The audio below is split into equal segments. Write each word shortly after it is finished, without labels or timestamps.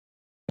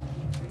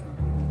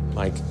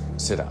Mike,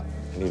 sit down.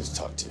 I need to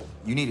talk to you.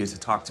 You needed to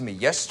talk to me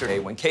yesterday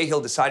when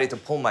Cahill decided to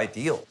pull my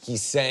deal.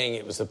 He's saying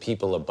it was the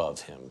people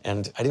above him.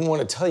 And I didn't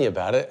want to tell you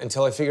about it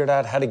until I figured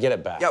out how to get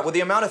it back. Yeah, well, the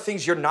amount of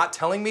things you're not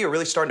telling me are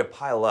really starting to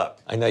pile up.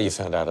 I know you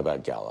found out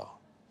about Gallo.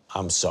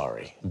 I'm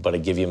sorry, but I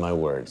give you my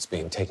word, it's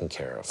being taken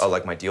care of. Oh,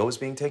 like my deal was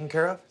being taken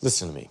care of?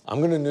 Listen to me. I'm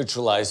going to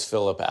neutralize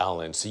Philip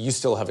Allen so you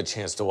still have a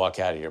chance to walk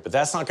out of here. But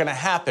that's not going to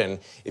happen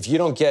if you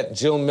don't get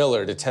Jill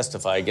Miller to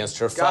testify against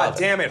her father. God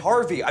damn it,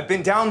 Harvey. I've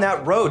been down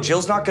that road.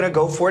 Jill's not going to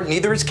go for it,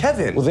 neither is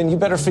Kevin. Well, then you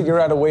better figure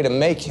out a way to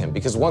make him,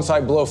 because once I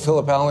blow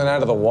Philip Allen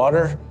out of the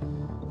water,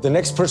 the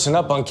next person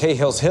up on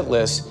Cahill's hit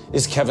list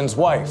is Kevin's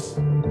wife.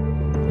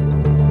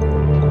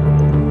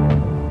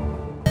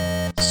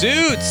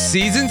 Suits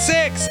Season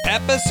 6,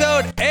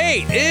 Episode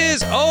 8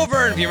 is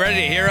over. And if you're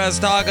ready to hear us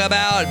talk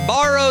about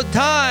borrowed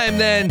time,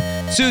 then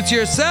suits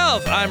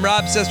yourself. I'm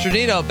Rob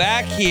Sesternino,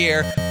 back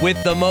here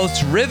with the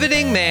most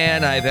riveting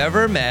man I've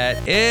ever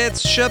met.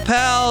 It's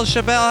Chappelle.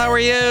 Chappelle, how are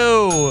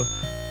you?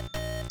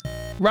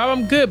 Rob,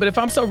 I'm good, but if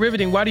I'm so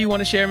riveting, why do you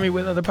want to share me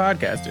with other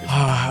podcasters?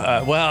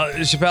 Well,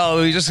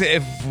 Chappelle,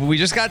 we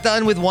just got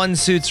done with one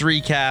Suits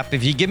recap.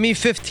 If you give me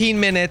 15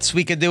 minutes,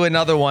 we could do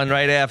another one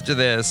right after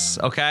this,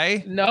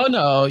 okay?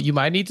 No, you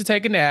might need to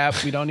take a nap.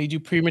 We don't need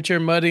you premature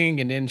mudding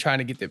and then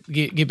trying to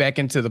get back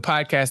into the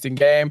podcasting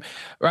game.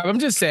 Rob, I'm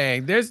just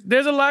saying, there's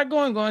a lot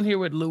going on here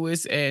with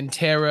Lewis and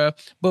Tara,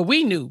 but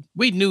we knew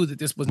that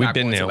this was not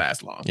going to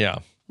last long.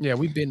 Yeah,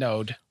 we've been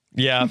owed.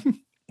 Yeah.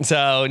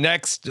 So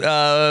next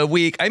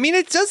week, I mean,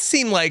 it does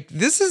seem like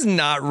this is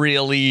not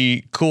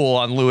really cool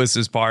on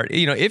Lewis's part.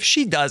 You know, if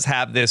she does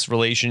have this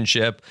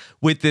relationship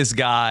with this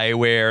guy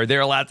where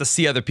they're allowed to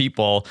see other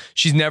people,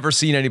 she's never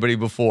seen anybody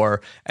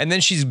before. And then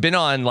she's been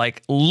on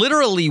like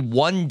literally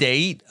one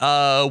date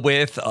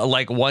with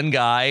like one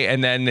guy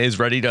and then is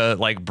ready to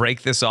like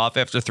break this off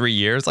after 3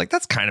 years. Like,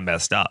 that's kind of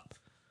messed up.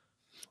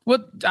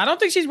 Well, I don't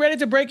think she's ready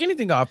to break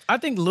anything off. I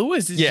think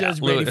Lewis is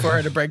just ready for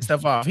her to break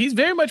stuff off. He's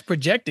very much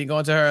projecting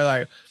onto her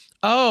like,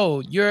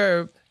 oh,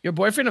 your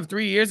boyfriend of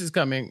 3 years is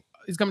coming.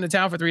 He's coming to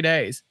town for 3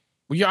 days.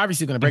 Well, you're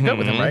obviously going to break up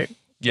with him, right?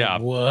 Yeah.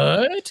 Like,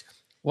 what?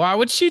 Why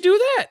would she do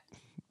that?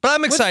 But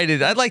I'm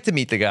excited. I'd like to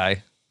meet the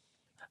guy.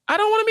 I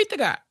don't want to meet the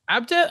guy.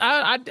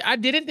 I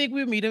didn't think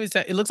we would meet him.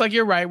 It looks like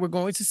you're right. We're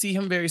going to see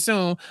him very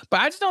soon, but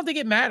I just don't think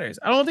it matters.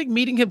 I don't think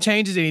meeting him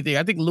changes anything.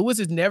 I think Lewis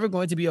is never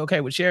going to be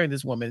okay with sharing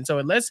this woman. So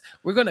unless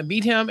we're going to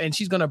meet him and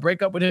she's going to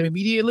break up with him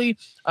immediately,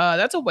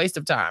 that's a waste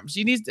of time.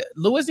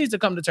 Lewis needs to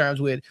come to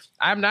terms with,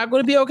 I'm not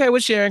going to be okay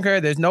with sharing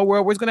her. There's no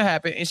world where it's going to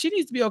happen. And she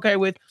needs to be okay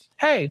with,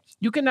 hey,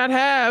 you cannot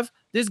have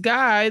this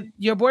guy,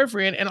 your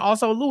boyfriend, and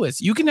also Lewis.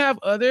 You can have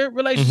other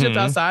relationships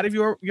outside of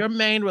your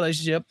main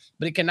relationship,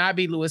 but it cannot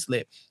be Lewis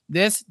Lip.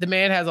 The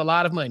man has a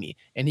lot of money,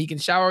 and he can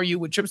shower you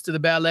with trips to the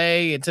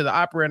ballet and to the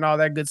opera and all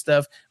that good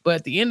stuff. But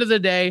at the end of the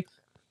day,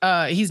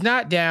 he's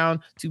not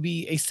down to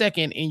be a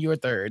second in your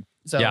third.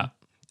 So, yeah.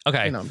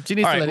 Okay. You know, she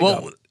needs to let it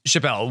go.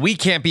 Chappelle, we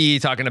can't be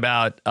talking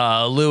about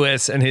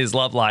Lewis and his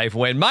love life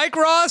when Mike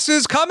Ross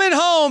is coming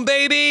home,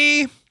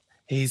 baby.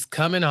 He's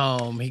coming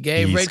home. He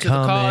gave Rachel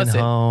the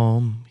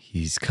call.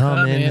 He's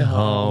coming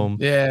home.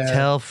 Yeah.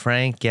 Tell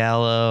Frank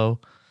Gallo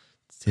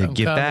to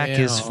get back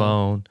his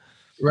phone.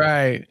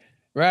 Right.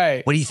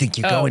 What do you think?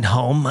 You're going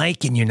home,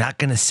 Mike, and you're not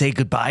going to say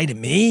goodbye to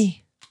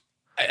me?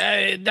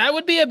 That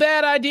would be a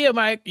bad idea,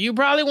 Mike. You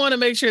probably want to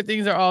make sure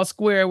things are all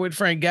square with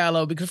Frank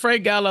Gallo, because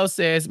Frank Gallo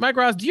says, Mike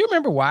Ross, do you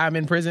remember why I'm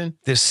in prison?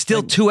 There's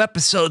still 2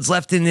 episodes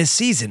left in this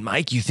season,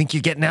 Mike. You think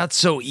you're getting out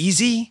so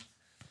easy?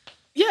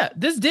 Yeah,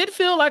 this did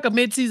feel like a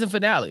mid-season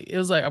finale. It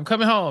was like, I'm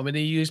coming home, and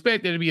then you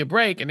expect there to be a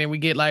break, and then we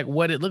get like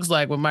what it looks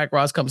like when Mike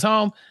Ross comes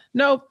home.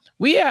 No,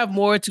 we have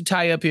more to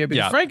tie up here,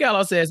 because Frank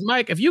Gallo says,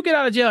 Mike, if you get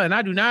out of jail and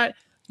I do not,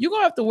 you're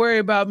going to have to worry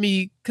about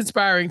me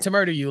conspiring to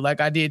murder you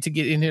like I did to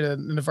get in here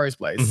in the first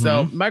place.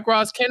 So Mike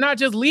Ross cannot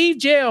just leave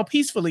jail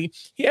peacefully.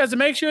 He has to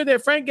make sure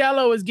that Frank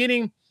Gallo is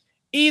getting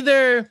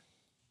either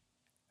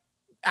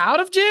out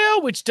of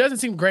jail, which doesn't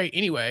seem great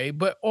anyway,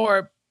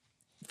 or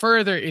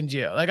further in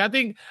jail. Like I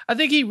think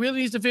he really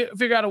needs to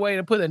figure out a way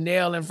to put a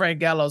nail in Frank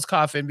Gallo's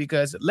coffin,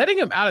 because letting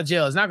him out of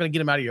jail is not going to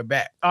get him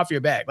off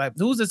your back. Like,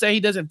 who's to say he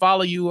doesn't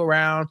follow you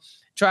around,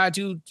 try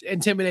to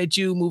intimidate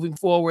you moving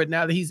forward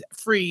now that he's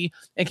free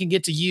and can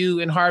get to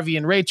you and Harvey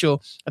and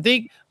Rachel? I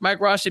think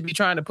Mike Ross should be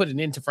trying to put an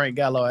end to Frank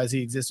Gallo as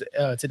he exists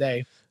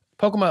today.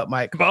 Poke him up,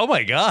 Mike. Oh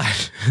my God.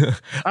 Okay.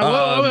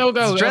 Like,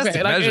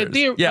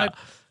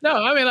 no,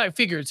 I mean like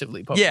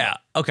figuratively. Yeah.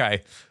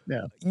 Okay.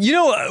 Yeah. You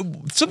know,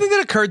 something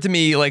that occurred to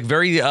me like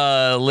very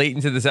late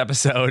into this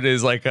episode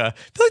is like, I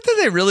feel like that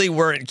they really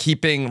weren't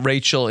keeping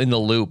Rachel in the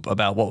loop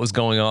about what was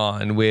going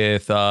on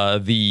with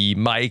the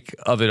Mike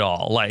of it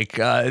all. Like,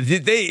 had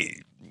they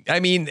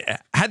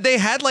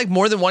had like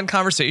more than one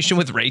conversation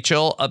with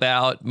Rachel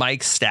about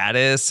Mike's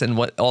status and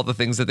what all the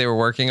things that they were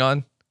working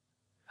on?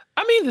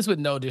 I mean this with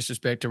no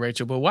disrespect to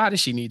Rachel, but why does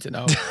she need to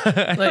know?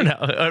 I don't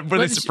know. Were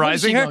they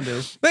surprising her?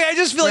 Like, I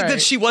just feel like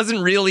that she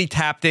wasn't really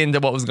tapped into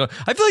what was going on.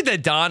 I feel like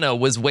that Donna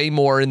was way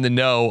more in the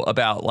know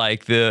about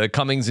like the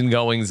comings and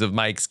goings of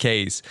Mike's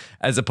case,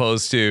 as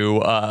opposed to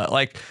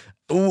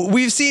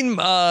we've seen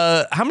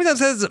how many times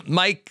has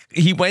Mike,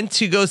 he went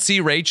to go see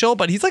Rachel,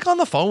 but he's like on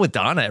the phone with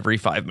Donna every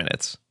 5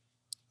 minutes.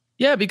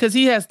 Yeah, because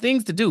he has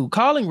things to do.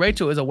 Calling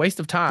Rachel is a waste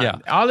of time. Yeah.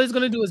 All it's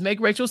going to do is make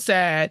Rachel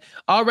sad.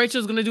 All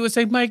Rachel's going to do is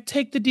say, Mike,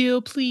 take the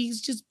deal,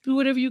 please. Just do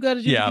whatever you got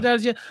to do. Yeah. To get out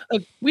of jail.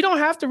 Like, we don't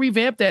have to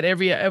revamp that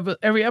every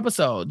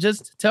episode.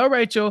 Just tell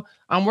Rachel,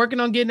 I'm working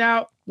on getting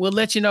out. We'll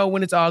let you know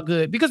when it's all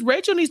good. Because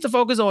Rachel needs to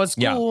focus on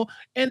school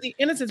and the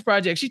Innocence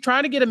Project. She's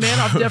trying to get a man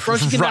off death row.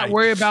 She cannot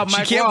worry about Mike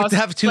Ross. She can't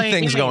have two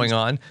things games. going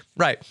on.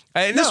 Right.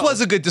 And this was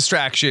a good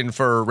distraction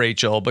for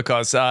Rachel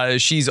because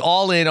she's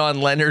all in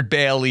on Leonard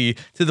Bailey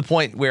to the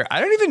point where I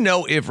don't even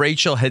know if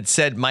Rachel had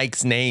said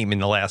Mike's name in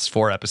the last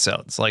 4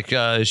 episodes. Like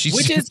she's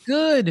Which is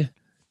good.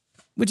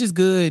 Which is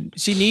good.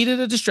 She needed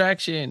a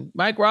distraction.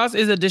 Mike Ross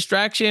is a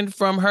distraction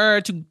from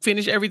her to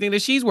finish everything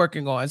that she's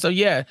working on. So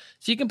yeah,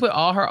 she can put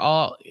all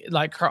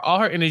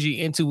her energy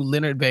into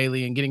Leonard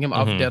Bailey and getting him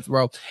off death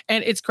row.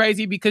 And it's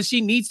crazy because she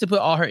needs to put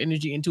all her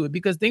energy into it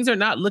because things are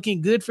not looking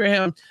good for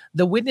him.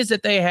 The witness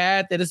that they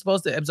had that is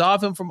supposed to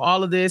absolve him from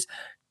all of this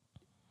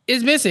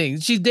is missing.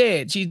 She's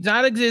dead. She's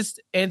not exist.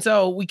 And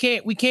so we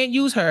can't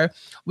use her.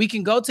 We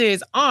can go to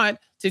his aunt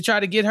to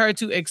try to get her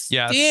to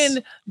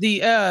extend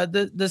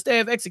the stay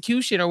of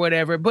execution or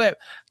whatever. But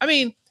I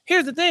mean,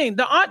 here's the thing.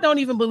 The aunt don't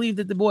even believe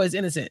that the boy is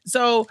innocent.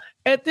 So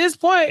at this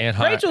point,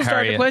 Rachel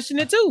started to question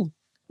it too.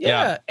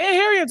 Yeah. And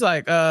Harriet's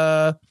like,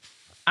 I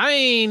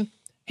mean,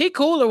 he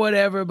cool or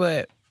whatever,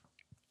 but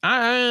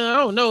I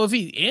don't know if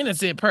he's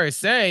innocent per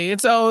se. And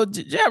so,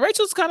 yeah,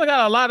 Rachel's kind of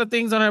got a lot of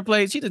things on her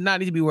plate. She does not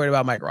need to be worried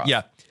about Mike Ross.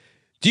 Yeah.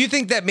 Do you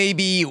think that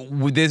maybe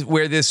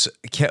where this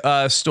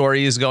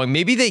story is going,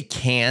 maybe they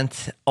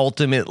can't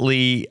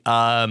ultimately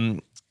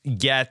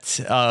get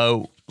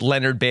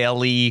Leonard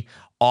Bailey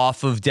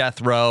off of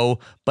death row,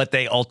 but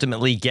they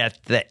ultimately get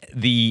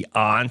the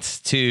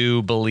aunt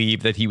to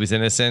believe that he was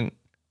innocent?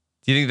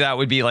 Do you think that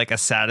would be like a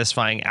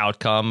satisfying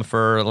outcome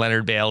for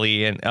Leonard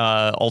Bailey and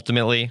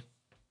ultimately?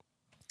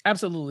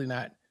 Absolutely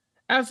not.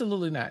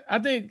 Absolutely not. I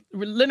think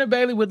Leonard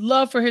Bailey would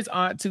love for his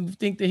aunt to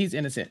think that he's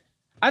innocent.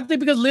 I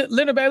think because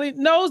Leonard Bailey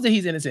knows that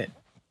he's innocent.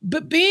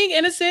 But being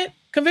innocent,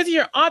 convincing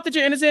your aunt that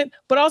you're innocent,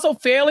 but also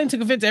failing to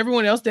convince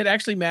everyone else that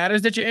actually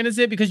matters that you're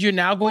innocent because you're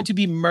now going to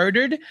be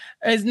murdered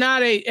is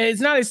not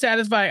a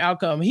satisfying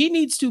outcome. He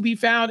needs to be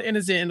found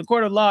innocent in the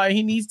court of law, and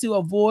he needs to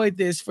avoid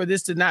this for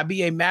this to not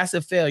be a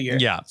massive failure.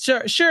 Yeah.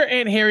 Sure,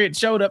 Aunt Harriet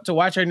showed up to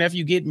watch her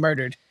nephew get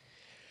murdered.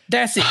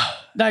 That's it.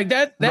 Like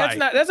that's right.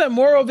 That's a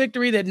moral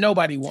victory that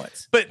nobody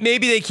wants. But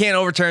maybe they can't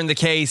overturn the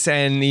case,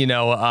 and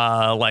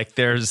like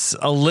there's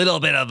a little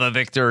bit of a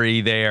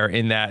victory there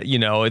in that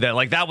that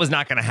like that was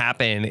not going to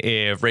happen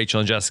if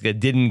Rachel and Jessica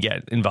didn't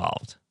get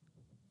involved.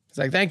 It's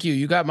like, thank you,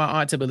 you got my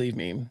aunt to believe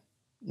me.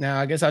 Now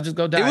I guess I'll just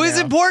go die. It was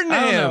important to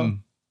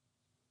him.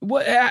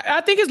 What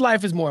I think his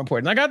life is more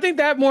important. Like I think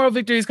that moral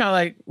victory is kind of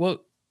like, well,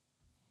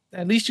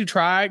 at least you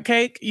tried,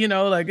 cake.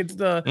 Like it's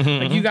the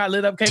like you got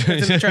lit up cake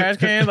that's in the trash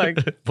can. Like,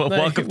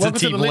 welcome to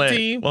Team the lit Lit.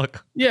 team.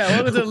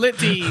 Welcome to the lit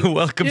team.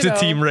 Welcome to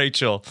Team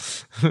Rachel.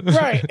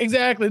 Right,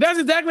 exactly. That's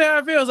exactly how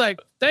it feels. Like,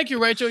 thank you,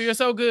 Rachel. You're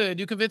so good.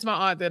 You convinced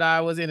my aunt that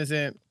I was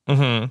innocent.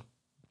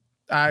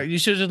 You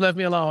should have just left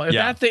me alone. If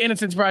that's the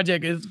Innocence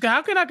Project, is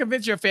how can I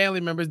convince your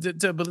family members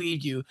to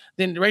believe you?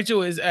 Then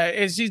Rachel is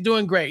she's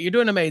doing great. You're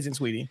doing amazing,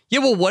 sweetie. Yeah,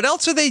 well, what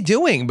else are they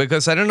doing?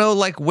 Because I don't know,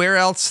 like where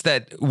else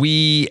that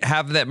we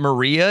have that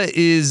Maria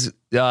is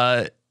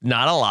not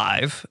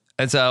alive.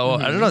 And so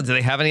I don't know. Do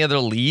they have any other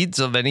leads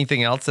of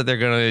anything else that they're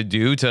going to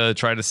do to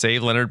try to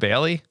save Leonard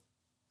Bailey?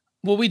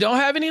 Well, we don't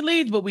have any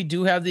leads, but we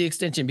do have the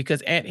extension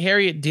because Aunt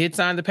Harriet did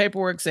sign the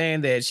paperwork saying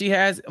that she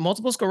has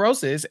multiple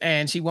sclerosis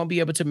and she won't be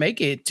able to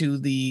make it to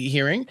the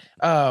hearing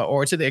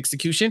or to the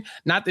execution.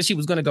 Not that she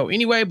was going to go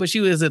anyway, but she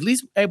was at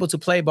least able to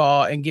play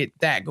ball and get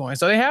that going.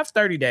 So they have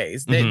 30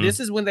 days. This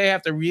is when they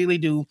have to really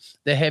do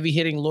the heavy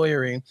hitting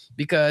lawyering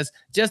because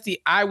just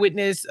the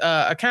eyewitness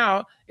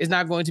account is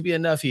not going to be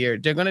enough here.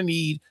 They're going to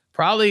need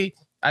probably...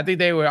 I think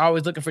they were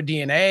always looking for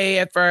DNA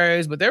at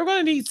first, but they're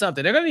going to need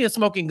something. They're going to need a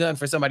smoking gun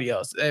for somebody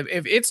else.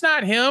 If it's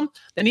not him,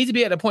 they need to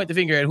be able to point the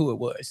finger at who it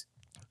was.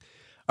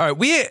 All right,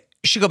 we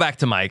should go back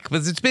to Mike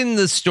because it's been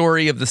the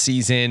story of the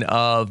season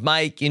of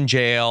Mike in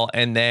jail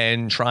and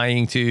then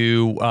trying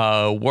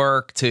to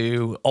work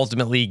to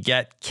ultimately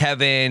get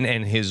Kevin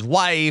and his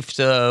wife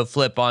to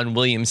flip on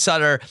William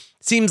Sutter.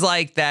 Seems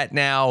like that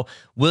now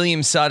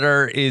William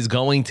Sutter is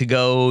going to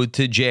go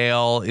to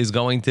jail, is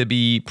going to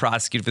be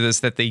prosecuted for this,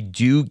 that they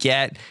do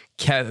get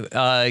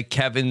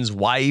Kevin's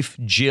wife,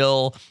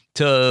 Jill,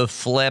 to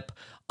flip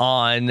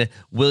on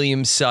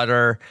William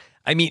Sutter.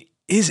 I mean,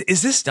 is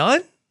this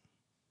done?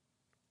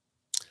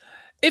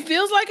 It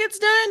feels like it's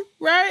done,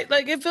 right?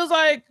 Like it feels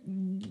like,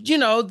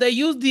 they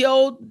used the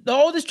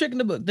oldest trick in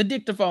the book, the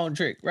dictaphone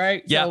trick,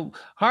 right? Yeah. So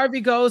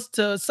Harvey goes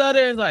to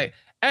Sutter and is like,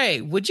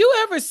 hey, would you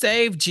ever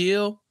save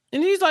Jill?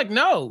 And he's like,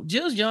 no,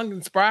 Jill's young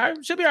and spry.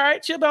 She'll be all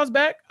right. She'll bounce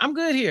back. I'm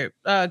good here.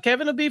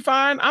 Kevin will be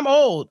fine. I'm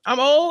old and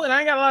I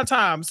ain't got a lot of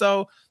time.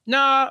 So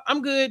nah,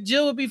 I'm good.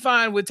 Jill would be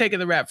fine with taking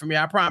the rap from me,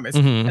 I promise.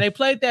 Mm-hmm. And they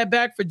played that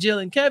back for Jill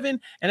and Kevin.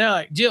 And they're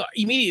like, Jill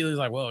immediately was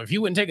like, well, if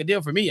you wouldn't take a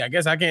deal for me, I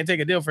guess I can't take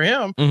a deal for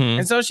him. Mm-hmm.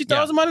 And so she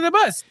throws him under the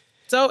bus.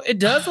 So it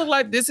does look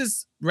like this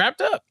is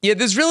wrapped up. Yeah,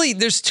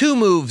 there's two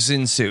moves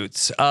in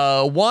Suits.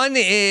 One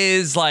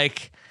is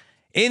like,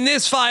 in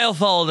this file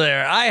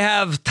folder, I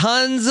have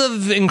tons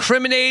of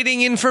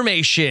incriminating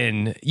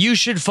information. You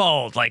should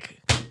fold. Like,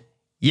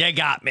 you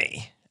got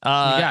me.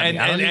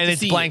 And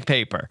it's blank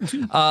paper.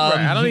 Right,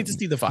 I don't need to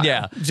see the file.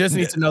 Yeah. Just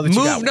need to know that you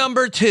got Move one.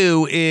 number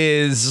 2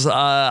 is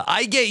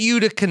I get you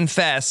to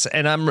confess,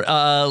 and I'm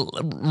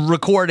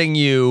recording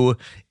you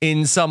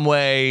in some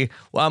way.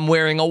 I'm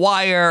wearing a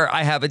wire.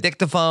 I have a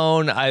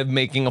dictaphone. I'm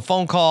making a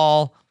phone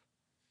call.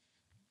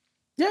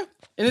 Yeah.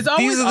 And it's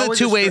always, these are the always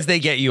two a ways stretch. they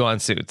get you on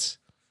Suits.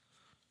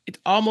 It's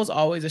almost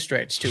always a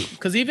stretch too.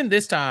 Because even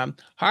this time,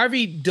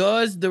 Harvey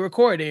does the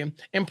recording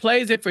and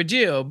plays it for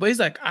Jill, but he's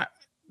like,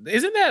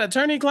 isn't that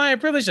attorney-client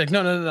privilege? Like,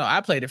 no.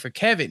 I played it for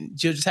Kevin.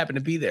 Jill just happened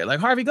to be there. Like,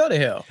 Harvey, go to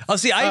hell. Oh,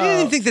 see, I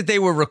didn't think that they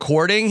were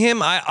recording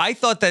him. I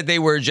thought that they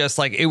were just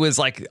like, it was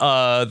like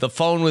the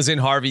phone was in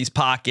Harvey's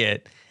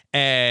pocket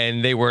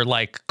and they were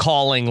like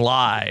calling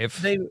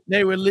live.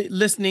 They were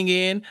listening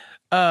in.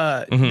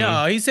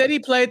 No, he said he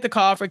played the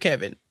call for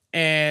Kevin.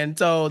 And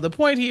so the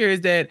point here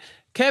is that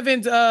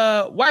Kevin's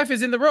wife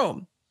is in the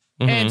room.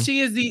 And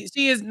she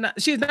is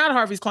not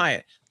Harvey's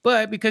client.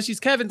 But because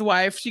she's Kevin's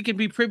wife, she can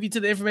be privy to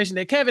the information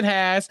that Kevin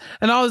has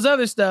and all this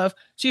other stuff.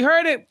 She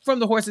heard it from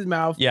the horse's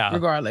mouth,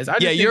 regardless.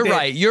 You're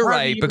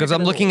right. Because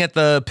I'm looking at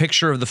the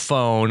picture of the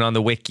phone on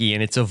the wiki,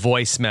 and it's a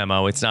voice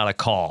memo. It's not a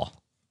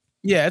call.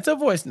 Yeah, it's a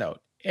voice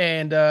note.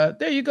 And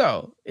there you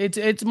go. It's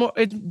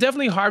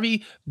definitely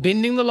Harvey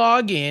bending the law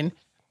again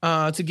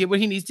to get what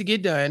he needs to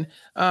get done.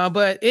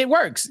 But it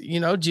works. You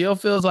know, Jill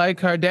feels like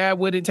her dad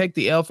wouldn't take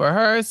the L for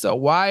her. So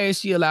why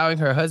is she allowing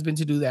her husband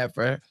to do that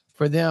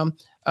for them?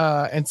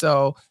 And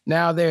so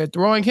now they're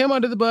throwing him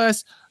under the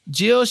bus.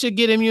 Jill should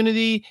get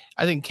immunity.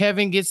 I think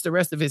Kevin gets the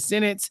rest of his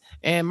sentence,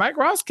 and Mike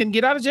Ross can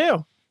get out of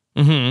jail.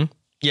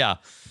 Yeah.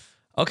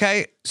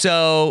 Okay.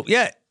 So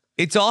yeah,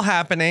 it's all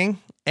happening.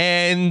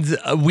 And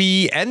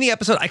we end the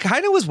episode. I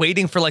kind of was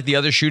waiting for like the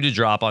other shoe to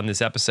drop on this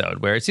episode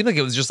where it seemed like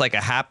it was just like a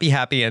happy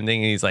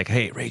ending. And he's like,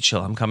 hey,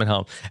 Rachel, I'm coming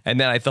home. And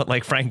then I thought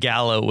like Frank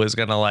Gallo was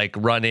going to like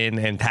run in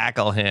and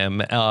tackle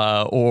him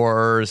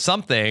or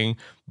something.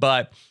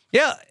 But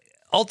yeah,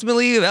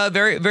 ultimately, a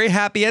very, very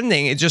happy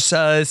ending. It just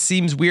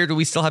seems weird that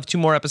we still have 2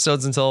 more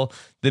episodes until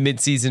the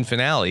mid-season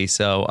finale.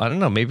 So I don't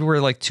know. Maybe we're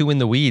like too in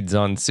the weeds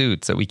on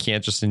Suits that we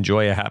can't just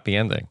enjoy a happy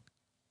ending.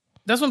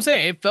 That's what I'm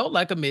saying. It felt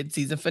like a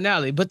mid-season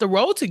finale, but the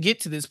road to get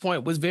to this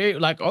point was very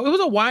it was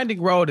a winding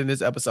road in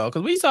this episode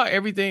because we saw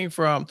everything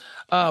from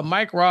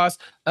Mike Ross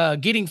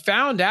getting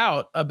found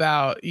out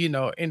about,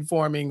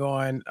 informing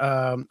on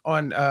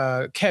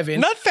Kevin.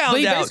 Not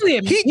found out.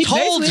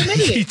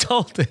 He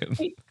told him.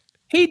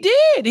 He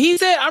did. He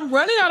said, I'm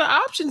running out of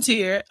options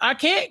here. I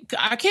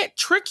can't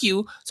trick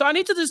you. So I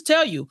need to just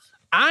tell you,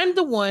 I'm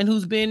the one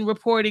who's been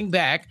reporting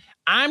back.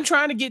 I'm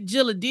trying to get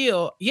Jill a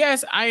deal.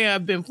 Yes, I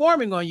have been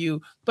informing on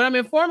you, but I'm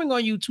informing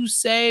on you to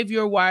save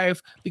your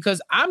wife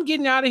because I'm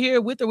getting out of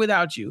here with or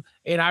without you.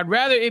 And I'd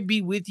rather it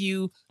be with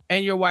you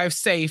and your wife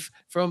safe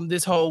from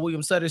this whole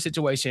William Sutter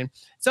situation.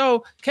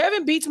 So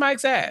Kevin beats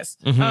Mike's ass.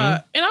 And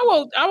I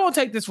won't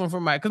take this one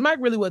from Mike because Mike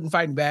really wasn't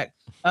fighting back.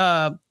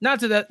 Not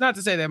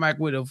to say that Mike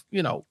would have,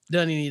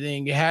 done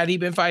anything had he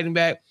been fighting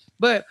back,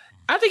 but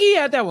I think he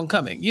had that one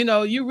coming.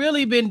 You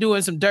really been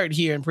doing some dirt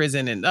here in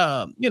prison, and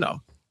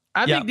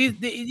I think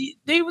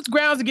there was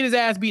grounds to get his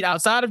ass beat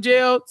outside of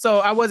jail. So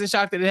I wasn't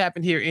shocked that it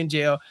happened here in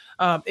jail.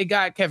 It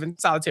got Kevin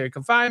solitary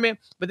confinement,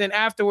 but then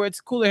afterwards,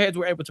 cooler heads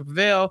were able to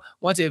prevail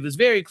once it was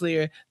very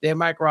clear that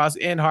Mike Ross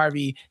and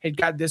Harvey had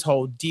got this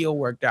whole deal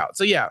worked out.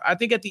 So yeah, I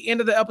think at the end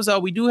of the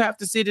episode, we do have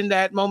to sit in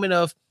that moment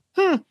of,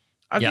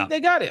 I think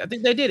they got it. I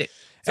think they did it.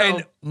 So,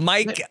 and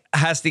Mike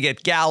has to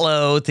get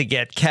Gallo to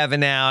get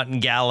Kevin out,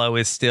 and Gallo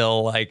is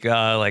still like,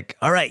 all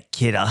right,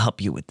 kid, I'll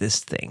help you with this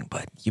thing,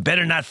 but you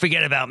better not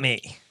forget about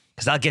me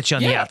because I'll get you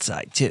on the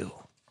outside too.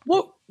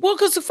 Well,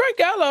 because Frank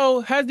Gallo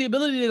has the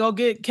ability to go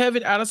get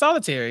Kevin out of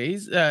solitary.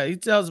 He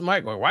tells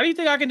Mike, well, why do you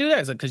think I can do that?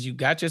 It's like, because you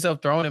got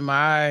yourself thrown in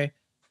my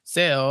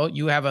cell.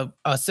 You have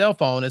a cell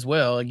phone as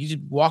well. And you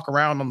just walk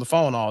around on the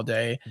phone all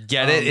day.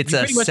 Get it? It's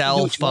a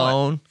cell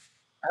phone.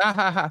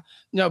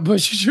 No,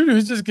 but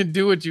you just can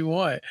do what you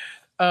want.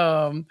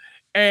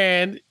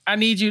 And I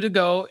need you to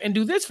go and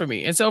do this for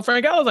me. And so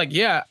Frank Gallo's like,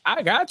 yeah,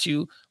 I got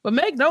you. But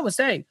make no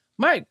mistake,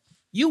 Mike,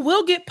 you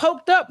will get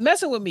poked up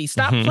messing with me.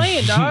 Stop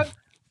playing, dog.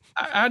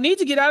 I need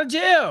to get out of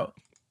jail.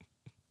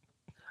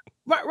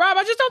 Rob,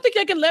 I just don't think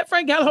they can let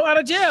Frank Gallo out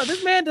of jail.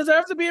 This man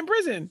deserves to be in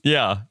prison.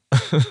 Yeah.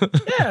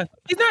 Yeah.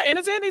 He's not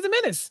innocent. He's a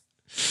menace.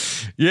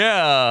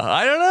 Yeah,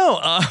 I don't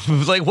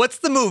know. Like, what's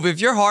the move if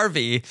you're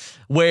Harvey?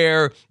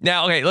 Where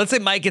now, okay, let's say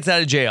Mike gets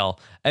out of jail,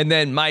 and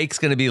then Mike's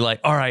gonna be like,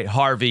 "All right,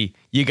 Harvey,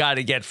 you got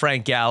to get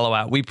Frank Gallo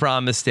out. We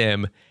promised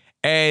him."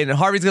 And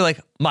Harvey's gonna be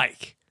like,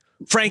 "Mike,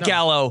 Frank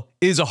Gallo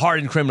is a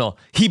hardened criminal.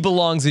 He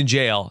belongs in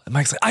jail. And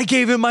Mike's like, I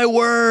gave him my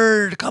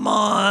word. Come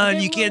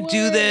on, you can't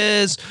do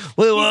this.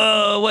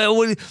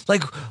 You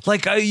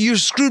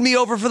screwed me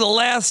over for the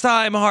last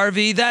time,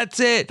 Harvey. That's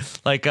it.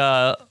 Like,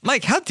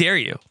 Mike, how dare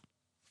you?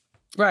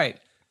 Right.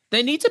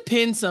 They need to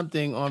pin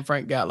something on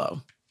Frank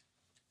Gallo.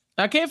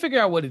 I can't figure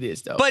out what it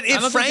is, though. But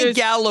if Frank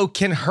Gallo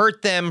can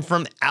hurt them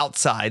from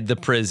outside the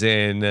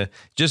prison,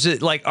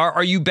 just like,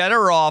 are you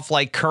better off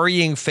like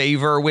currying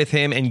favor with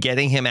him and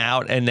getting him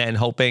out and then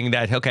hoping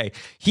that, okay,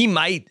 he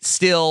might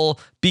still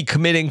be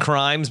committing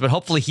crimes, but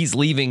hopefully he's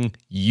leaving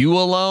you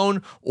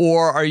alone?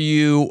 Or are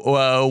you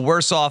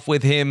worse off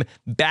with him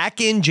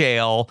back in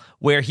jail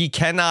where he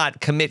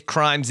cannot commit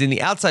crimes in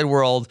the outside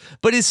world,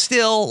 but is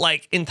still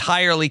like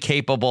entirely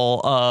capable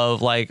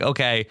of like,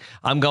 okay,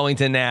 I'm going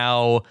to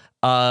now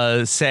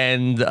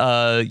send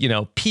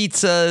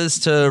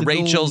pizzas to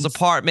Rachel's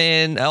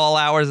apartment all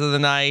hours of the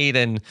night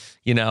and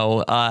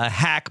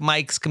hack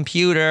Mike's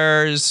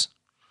computers.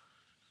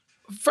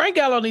 Frank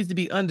Gallo needs to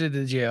be under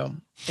the jail,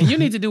 and you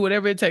need to do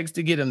whatever it takes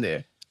to get him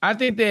there. I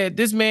think that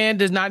this man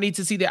does not need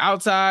to see the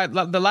outside,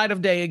 the light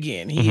of day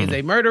again. He is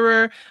a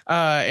murderer,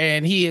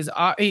 and he is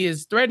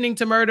threatening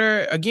to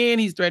murder again.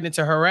 He's threatening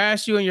to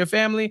harass you and your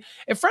family.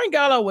 If Frank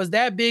Gallo was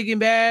that big and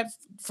bad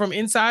from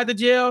inside the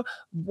jail,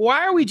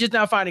 why are we just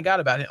now finding out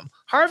about him?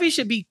 Harvey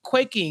should be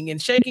quaking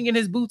and shaking in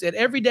his boots at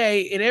every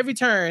day, at every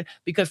turn,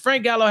 because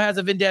Frank Gallo has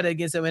a vendetta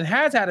against him and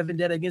has had a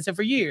vendetta against him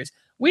for years.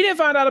 We didn't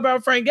find out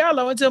about Frank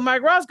Gallo until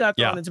Mike Ross got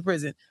thrown into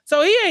prison.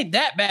 So he ain't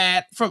that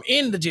bad from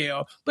in the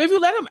jail. But if you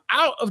let him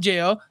out of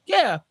jail,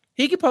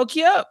 he can poke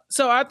you up.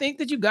 So I think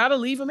that you got to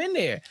leave him in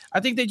there. I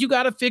think that you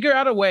got to figure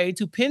out a way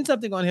to pin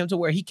something on him to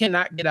where he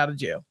cannot get out of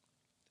jail.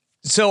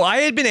 So I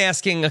had been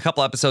asking a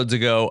couple episodes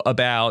ago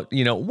about,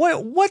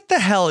 what the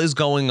hell is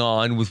going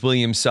on with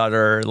William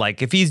Sutter?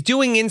 Like, if he's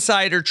doing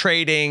insider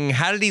trading,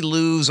 how did he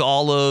lose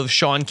all of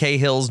Sean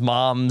Cahill's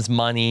mom's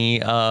money?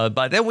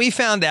 But then we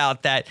found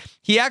out that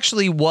he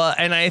actually was,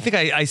 and I think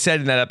I said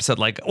in that episode,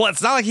 like, well,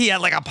 it's not like he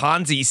had like a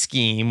Ponzi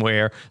scheme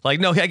where,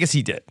 like, no, I guess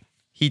he did.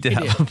 He did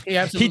have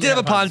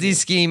a Ponzi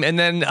scheme. And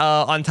then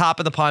on top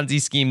of the Ponzi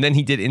scheme, then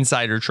he did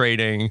insider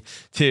trading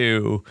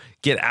to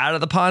get out of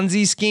the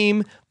Ponzi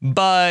scheme.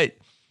 But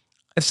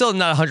I'm still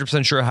not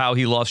 100% sure how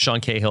he lost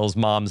Sean Cahill's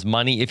mom's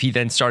money if he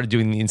then started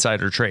doing the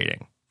insider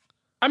trading.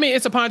 I mean,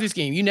 it's a Ponzi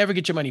scheme. You never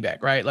get your money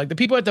back, right? Like the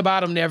people at the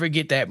bottom never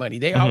get that money.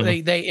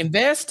 They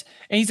invest,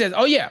 and he says,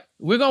 "Oh yeah,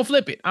 we're gonna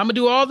flip it. I'm gonna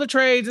do all the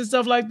trades and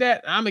stuff like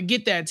that. I'm gonna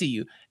get that to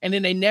you," and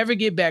then they never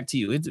get back to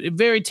you. It's a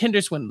very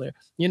tender swindler,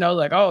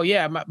 like, "Oh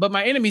yeah, but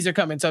my enemies are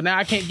coming, so now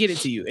I can't get it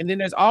to you." And then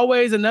there's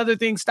always another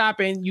thing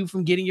stopping you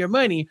from getting your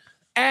money,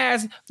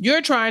 as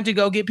you're trying to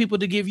go get people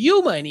to give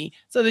you money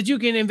so that you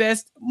can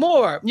invest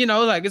more.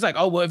 It's like,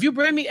 oh well, if you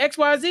bring me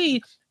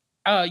XYZ.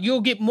 You'll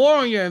get more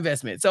on your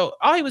investment. So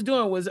all he was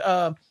doing was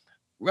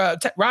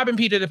robbing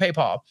Peter to pay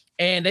Paul,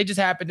 and they just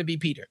happened to be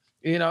Peter,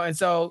 And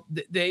so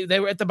they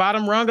were at the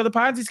bottom rung of the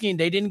Ponzi scheme.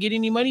 They didn't get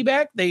any money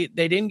back. It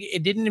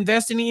didn't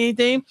invest in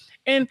anything,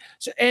 and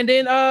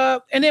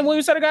then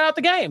William Sutter got out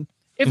the game.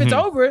 If it's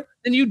over,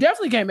 then you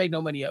definitely can't make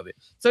no money of it.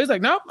 So he's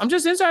like, no, I'm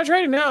just inside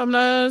trading now.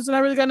 It's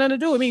not really got nothing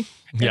to do with me.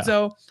 Yeah. And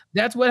so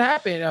that's what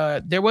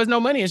happened. There was no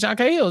money, and Sean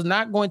Cahill is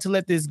not going to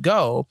let this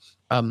go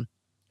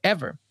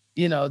ever.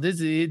 This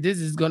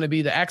is going to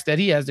be the axe that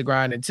he has to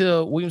grind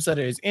until William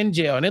Sutter is in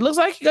jail. And it looks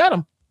like he got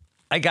him.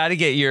 I got to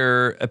get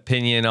your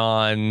opinion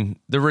on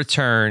the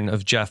return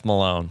of Jeff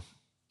Malone.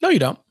 No, you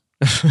don't.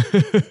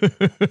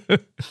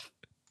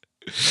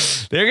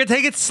 They're going to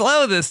take it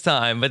slow this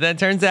time. But then it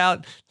turns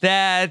out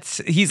that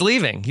he's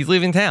leaving. He's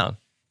leaving town.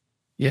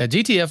 Yeah,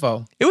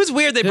 GTFO. It was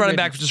weird they brought him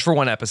back just for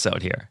one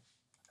episode here.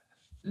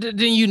 Then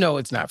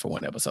it's not for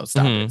one episode.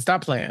 Stop it.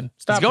 Stop playing.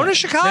 He's going to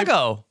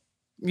Chicago.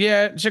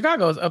 Yeah,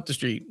 Chicago's up the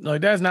street.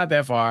 Like, that's not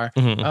that far.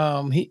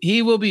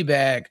 He will be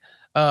back.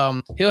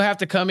 He'll have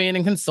to come in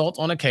and consult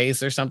on a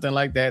case or something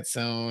like that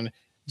soon.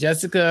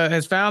 Jessica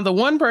has found the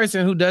one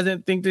person who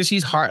doesn't think that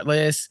she's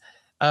heartless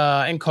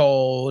and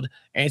cold,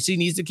 and she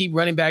needs to keep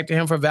running back to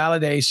him for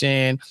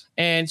validation.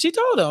 And she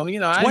told him,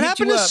 what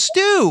happened to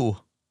Stu?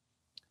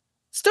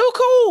 Stu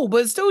cool,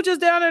 but Stu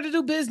just down there to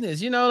do business.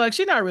 She's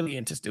not really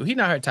into Stu. He's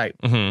not her type.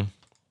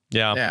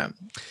 Yeah.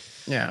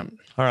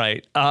 All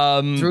right.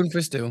 Rooting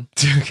for Stu.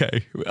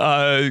 Okay.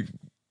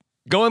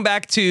 Going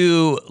back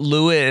to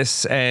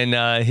Lewis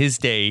and his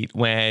date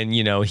when,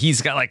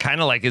 he's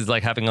got is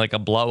having like a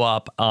blow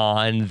up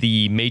on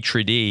the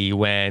maitre d'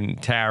 when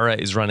Tara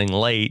is running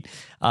late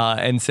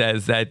and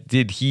says that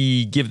did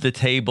he give the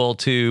table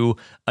to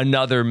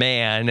another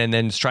man, and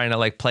then is trying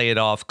to play it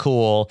off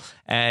cool.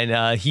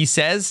 And he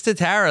says to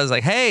Tara, is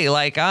like, hey,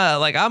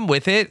 I'm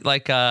with it.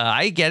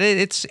 I get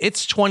it.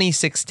 It's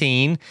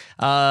 2016.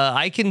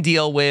 I can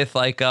deal with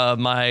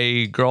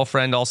my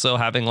girlfriend also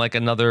having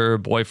another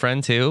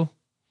boyfriend too.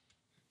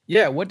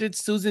 Yeah, what did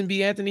Susan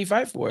B. Anthony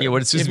fight for? Yeah, what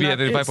did Susan B.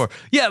 Anthony fight for?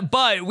 Yeah,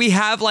 but we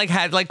have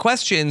had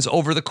questions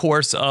over the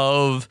course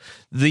of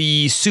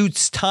the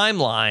Suits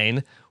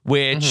timeline,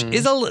 which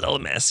is a little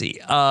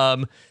messy.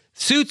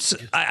 Suits,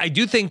 I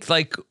do think,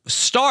 like,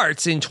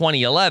 starts in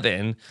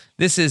 2011.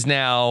 This is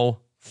now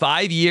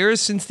 5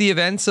 years since the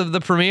events of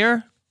the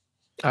premiere.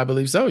 I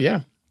believe so.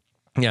 Yeah.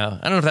 Yeah.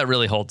 I don't know if that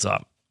really holds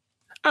up.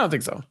 I don't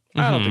think so.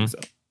 I don't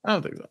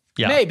think so.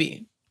 Yeah.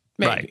 Maybe.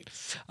 Right.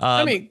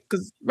 I mean,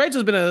 because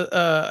Rachel's been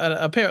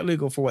a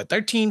paralegal for what,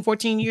 13,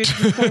 14 years at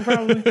this point,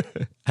 probably?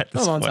 At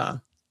this a long point.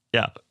 time.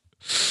 Yeah.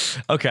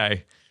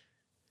 Okay.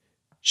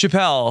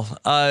 Chappelle,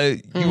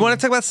 you want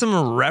to talk about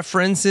some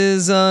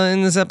references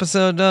in this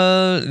episode?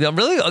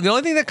 Really, the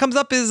only thing that comes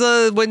up is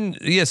when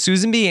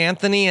Susan B.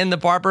 Anthony and the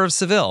Barber of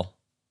Seville.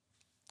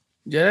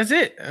 Yeah, that's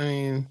it. I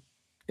mean,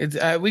 it's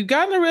we've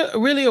gotten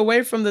really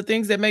away from the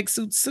things that make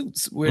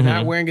suits. We're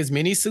not wearing as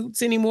many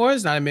suits anymore.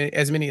 There's not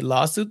as many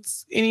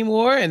lawsuits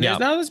anymore, and there's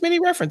not as many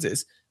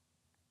references.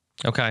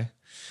 Okay.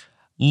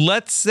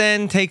 Let's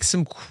then take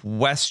some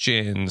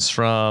questions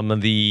from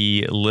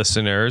the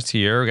listeners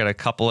here. We got a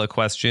couple of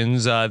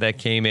questions that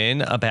came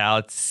in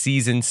about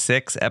season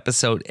 6,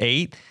 episode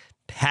 8.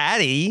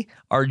 Patty,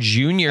 our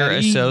junior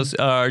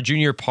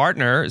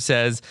partner,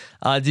 says,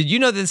 "Did you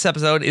know this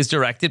episode is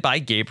directed by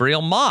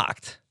Gabriel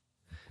Macht?"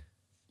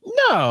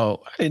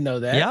 No, I didn't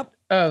know that.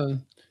 Yep.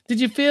 Did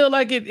you feel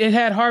like it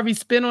had Harvey's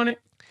spin on it?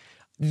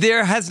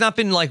 There has not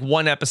been like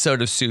one episode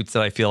of Suits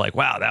that I feel like,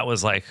 wow, that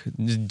was like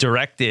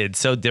directed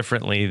so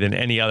differently than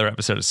any other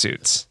episode of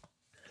Suits.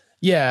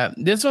 Yeah,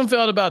 this one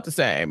felt about the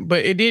same,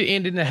 but it did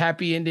end in a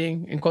happy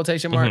ending in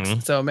quotation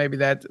marks. So maybe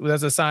that's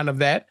a sign of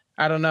that.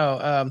 I don't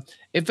know.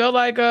 It felt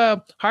like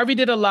Harvey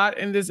did a lot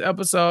in this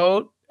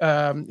episode.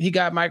 He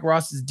got Mike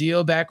Ross's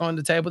deal back on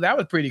the table. That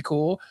was pretty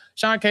cool.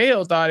 Sean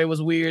Cahill thought it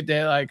was weird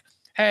that, like,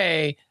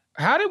 hey,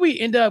 how did we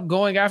end up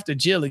going after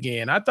Jill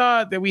again? I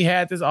thought that we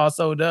had this all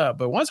sewed up.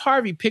 But once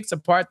Harvey picks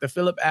apart the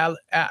Philip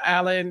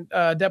Allen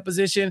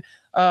deposition,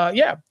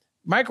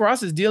 Mike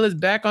Ross's deal is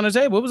back on the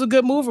table. It was a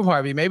good move from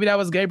Harvey. Maybe that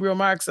was Gabriel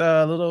Macht's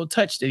little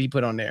touch that he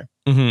put on there.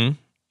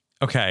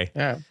 Okay.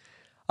 Yeah.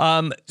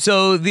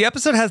 So the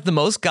episode has the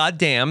most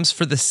goddams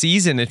for the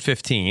season at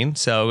 15.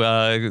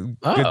 So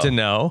good to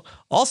know.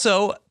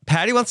 Also,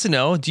 Patty wants to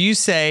know, do you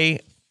say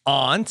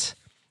aunt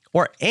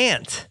or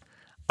aunt?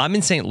 I'm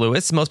in St.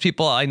 Louis. Most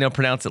people I know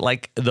pronounce it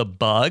like the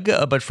bug,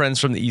 but friends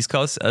from the East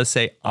Coast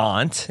say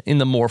aunt in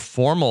the more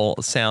formal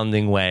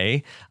sounding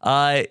way.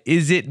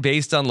 Is it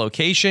based on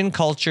location,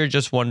 culture?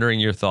 Just wondering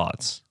your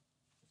thoughts.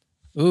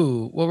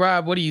 Ooh, well,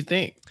 Rob, what do you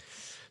think?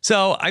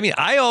 So, I mean,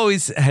 I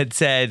always had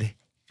said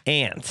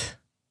aunt.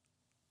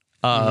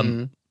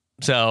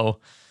 So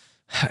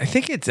I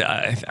think it's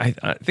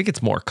I think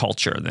it's more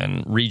culture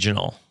than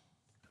regional.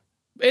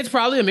 It's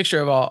probably a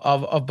mixture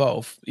of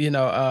both,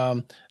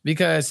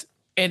 because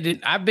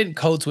I've been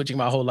code switching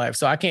my whole life,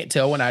 so I can't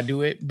tell when I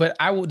do it. But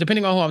I will,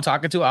 depending on who I'm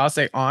talking to, I'll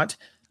say aunt,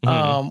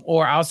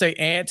 or I'll say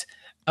aunt.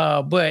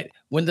 But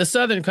when the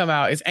Southern come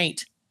out, it's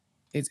ain't.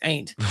 It's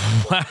ain't.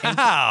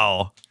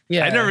 Wow.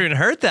 Yeah, I never even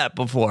heard that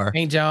before.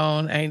 Ain't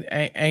Joan, ain't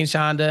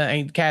Shonda,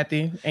 ain't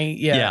Kathy,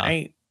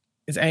 ain't.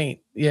 It's ain't.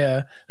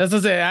 Yeah, that's what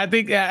I'm saying.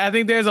 I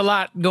think there's a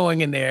lot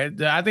going in there.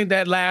 I think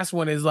that last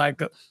one is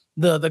like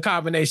the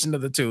combination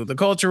of the two, the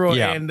cultural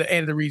and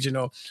the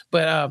regional.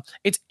 But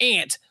it's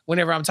aunt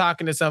whenever I'm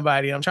talking to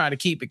somebody. I'm trying to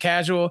keep it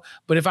casual.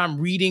 But if I'm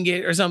reading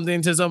it or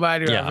something to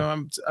somebody, or if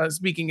I'm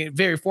speaking it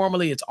very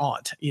formally, it's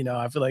aunt.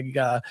 I feel like you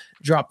gotta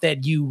drop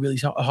that U really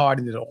hard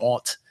into the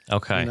aunt.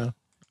 Okay.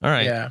 All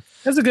right. Yeah,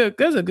 that's a good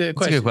question. A good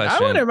question. I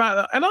wonder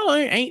about, and I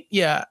ain't.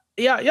 Yeah.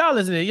 Y'all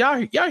listen to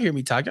y'all hear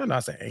me talk. Y'all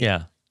not saying ain't.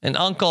 Yeah. And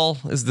uncle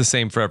is the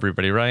same for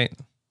everybody, right?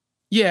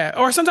 Yeah.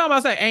 Or sometimes I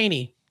say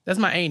auntie. That's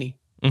my auntie.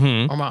 Or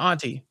my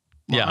auntie.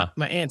 My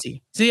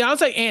auntie. See, I'll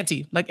say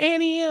auntie. Like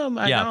Annie M.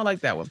 I don't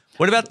like that one.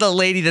 What about the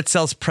lady that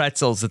sells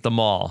pretzels at the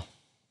mall?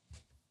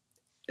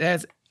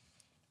 That's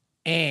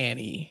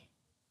Annie.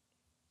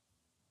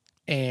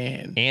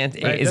 Right?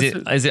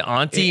 Is it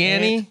Auntie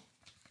Annie?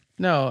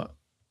 No.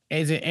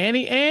 Is it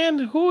Annie Ann?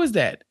 Who is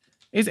that?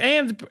 It's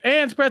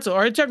Ann's pretzel.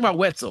 Or are you talking about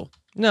Wetzel?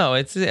 No,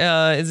 it's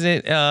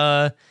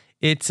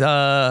it's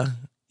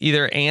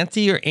either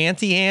Auntie or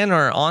Auntie Ann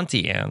or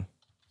Auntie Ann.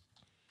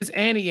 It's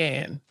Annie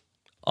Ann.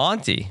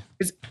 Auntie.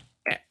 It's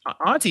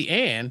Auntie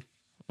Ann.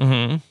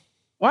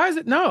 Why is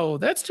it? No,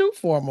 that's too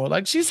formal.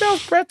 Like, she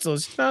sells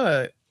pretzels. She's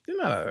not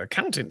an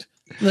accountant.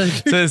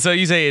 so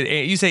you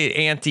say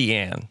Auntie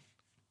Ann.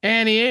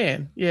 Annie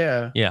Ann.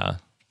 Yeah. Yeah.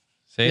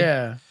 See?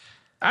 Yeah.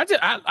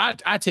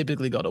 I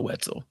typically go to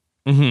Wetzel.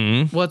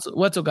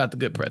 Wetzel got the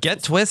good pretzels.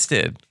 Get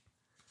Twisted.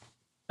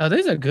 Oh,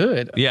 these are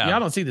good. Yeah, y'all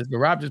don't see this, but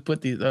Rob just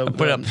put these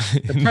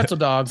the pretzel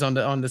dogs on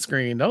the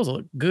screen. Those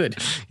look good.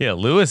 Yeah,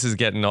 Lewis is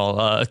getting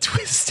all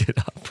twisted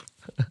up.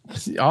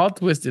 All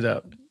twisted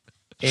up.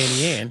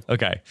 Annie Ann.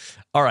 Okay.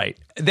 All right.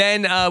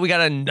 Then we got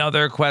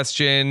another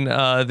question.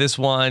 This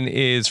one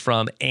is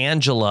from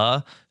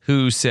Angela,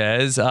 who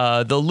says,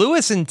 the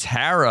Lewis and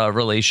Tara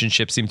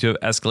relationship seemed to have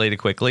escalated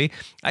quickly.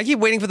 I keep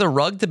waiting for the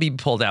rug to be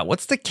pulled out.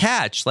 What's the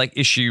catch? Like,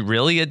 is she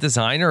really a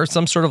designer or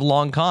some sort of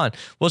long con?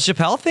 Well,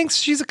 Chappelle thinks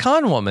she's a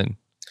con woman.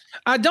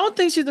 I don't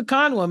think she's a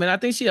con woman. I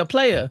think she's a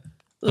player.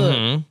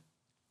 Look,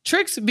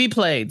 tricks be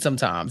played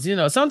sometimes.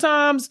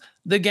 Sometimes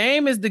the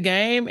game is the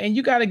game, and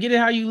you got to get it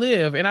how you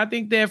live. And I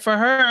think that for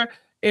her,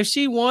 if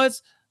she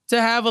wants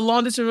to have a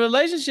long distance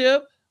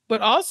relationship,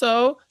 but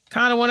also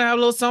kind of want to have a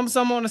little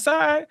something on the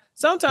side,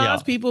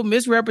 sometimes people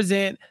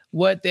misrepresent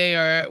what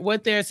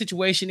their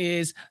situation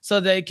is so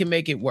they can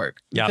make it work.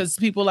 Because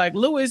people like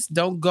Lewis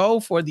don't go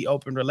for the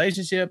open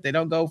relationship. They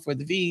don't go for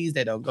the V's.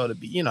 They don't go to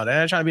be, they're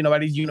not trying to be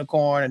nobody's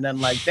unicorn and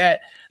nothing like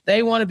that.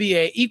 They want to be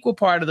an equal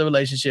part of the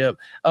relationship,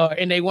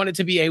 and they want it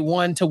to be a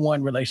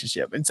one-to-one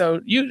relationship. And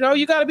so, you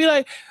got to be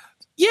like,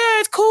 yeah,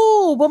 it's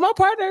cool, but my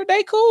partner,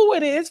 they cool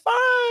with it. It's fine.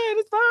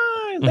 It's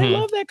fine. They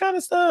love that kind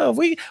of stuff.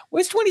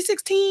 It's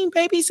 2016,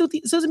 baby.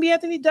 Susan B.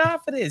 Anthony died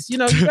for this. You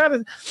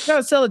gotta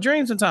sell a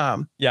dream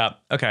sometime. Yeah.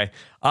 Okay.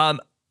 I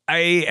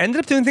ended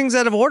up doing things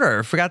out of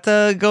order. Forgot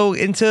to go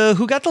into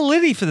who got the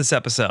Liddy for this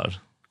episode.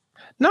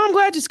 No, I'm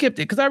glad you skipped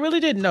it because I really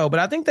didn't know.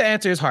 But I think the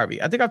answer is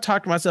Harvey. I think I've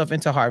talked myself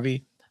into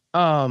Harvey.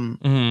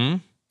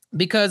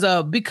 Because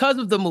of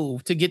the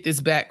move to get this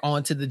back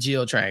onto the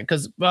Jill train.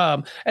 Because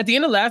at the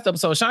end of last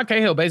episode, Sean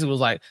Cahill basically was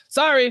like,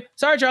 sorry,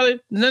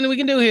 Charlie, nothing we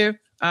can do here.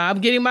 I'm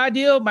getting my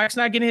deal. Mike's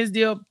not getting his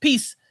deal.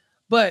 Peace.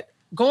 But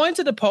going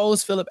to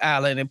depose Philip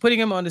Allen and putting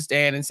him on the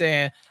stand and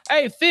saying,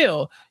 hey,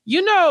 Phil,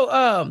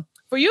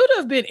 for you to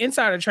have been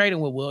insider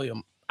trading with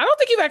William, I don't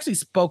think you've actually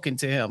spoken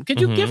to him.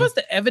 Could you give us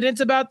the evidence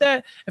about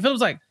that? And Philip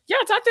was like, yeah,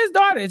 I talked to his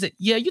daughter. Is it?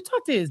 Yeah, you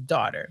talked to his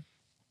daughter.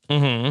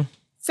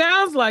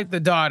 Sounds like the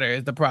daughter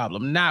is the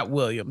problem, not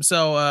William.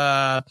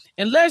 So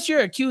unless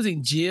you're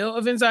accusing Jill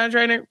of insider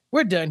trading,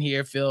 we're done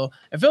here, Phil.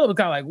 And Phil was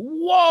kind of like,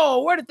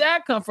 whoa, where did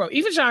that come from?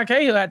 Even Sean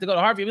Cahill had to go to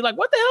Harvey and be like,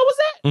 what the hell was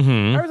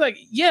that? I was like,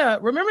 yeah,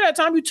 remember that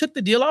time you took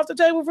the deal off the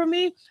table from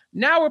me?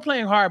 Now we're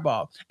playing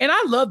hardball. And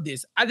I love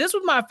this. This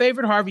was my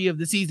favorite Harvey of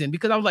the season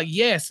because I was like,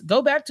 yes,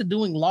 go back to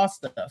doing lost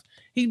stuff.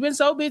 He's been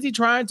so busy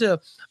trying to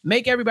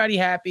make everybody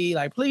happy.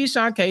 Like, please,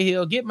 Sean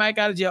Cahill, get Mike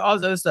out of jail, all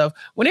this other stuff.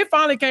 When it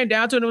finally came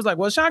down to it, it was like,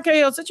 well, Sean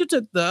Cahill, since you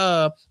took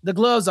the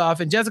gloves off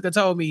and Jessica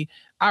told me,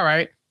 all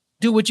right,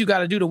 do what you got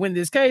to do to win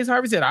this case.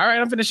 Harvey said, all right,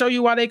 I'm going to show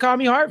you why they call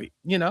me Harvey,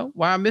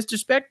 why I'm Mr.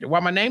 Spectre, why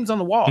my name's on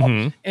the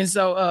wall. And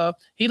so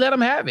he let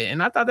him have it.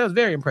 And I thought that was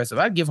very impressive.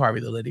 I'd give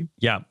Harvey the Liddy.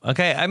 Yeah.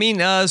 Okay. I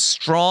mean,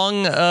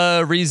 strong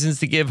reasons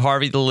to give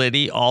Harvey the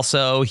Liddy.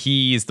 Also,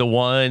 he's the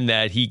one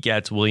that he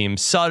gets William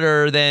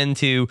Sutter then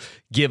to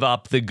give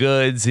up the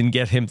goods and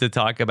get him to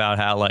talk about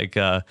how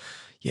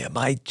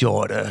my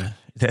daughter...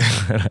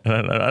 I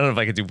don't know if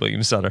I could do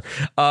William Sutter,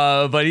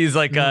 but he's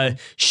like,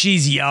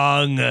 she's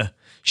young.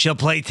 She'll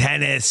play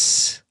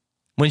tennis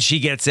when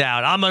she gets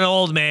out. I'm an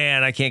old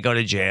man. I can't go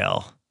to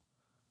jail.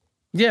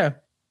 Yeah,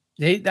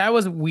 that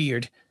was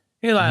weird.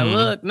 He's like,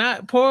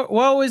 look,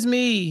 woe is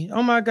me.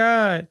 Oh my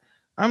God,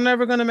 I'm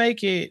never gonna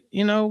make it.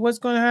 What's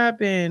gonna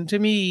happen to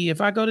me if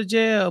I go to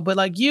jail? But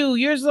like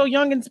you're so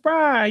young and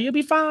spry. You'll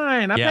be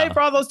fine. I paid for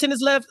all those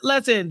tennis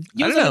lessons.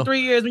 Use them in 3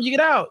 years when you get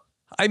out.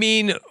 I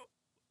mean,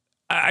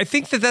 I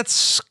think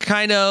that's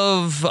kind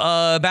of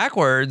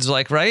backwards,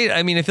 right?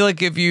 I mean, I feel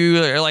like if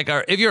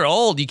you're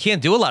old, you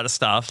can't do a lot of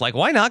stuff. Like,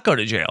 why not go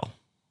to jail?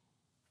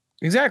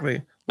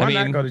 Exactly. Why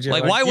not go to jail?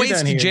 Like why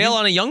waste jail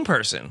on a young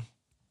person?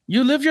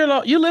 You lived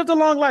a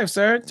long life,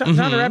 sir. Time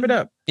to wrap it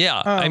up.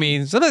 Yeah, I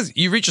mean, sometimes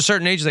you reach a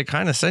certain age, they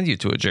kind of send you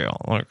to a jail.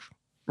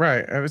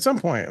 Right. At some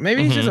point,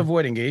 maybe he's just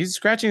avoiding it. He's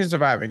scratching and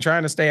surviving,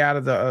 trying to stay out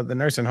of the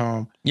nursing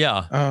home.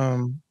 Yeah.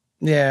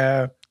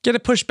 Yeah. Get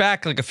it pushed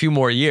back like a few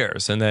more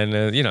years, and then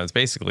it's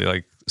basically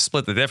like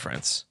split the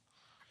difference.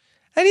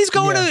 And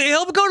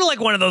he'll go to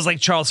like one of those like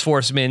Charles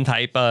Forsman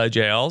type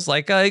jails.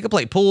 Like he could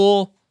play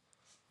pool.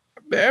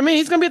 I mean,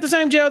 he's gonna be at the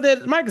same jail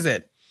that Mike is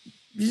at.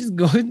 He's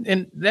good,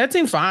 and that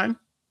seems fine.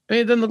 I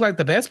mean, it doesn't look like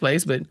the best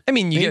place, but I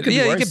mean, you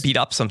get beat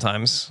up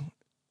sometimes.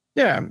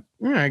 Yeah,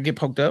 get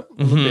poked up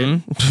a little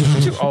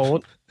bit. Too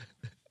old.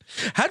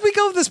 How'd we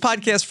go with this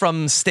podcast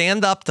from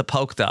stand up to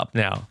poked up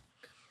now?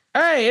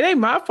 Hey, it ain't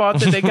my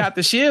fault that they got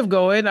the shiv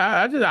going.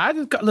 I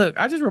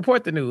just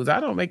report the news. I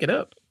don't make it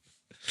up.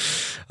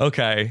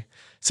 Okay.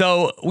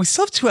 So we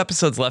still have 2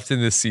 episodes left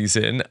in this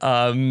season.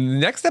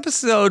 Next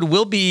episode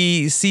will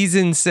be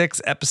season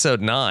 6,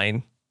 episode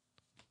 9.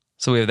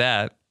 So we have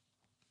that.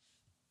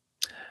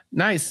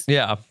 Nice.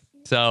 Yeah.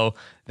 So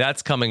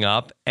that's coming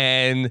up.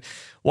 And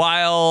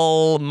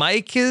while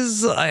Mike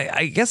is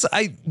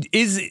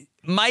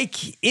Mike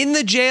in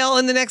the jail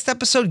in the next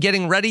episode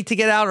getting ready to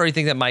get out, or you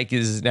think that Mike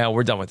is now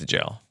we're done with the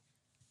jail?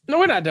 No,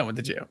 we're not done with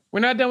the jail.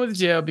 We're not done with the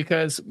jail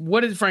because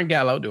what is Frank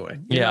Gallo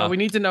doing? You know, we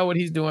need to know what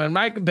he's doing.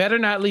 Mike better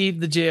not leave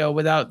the jail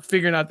without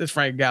figuring out this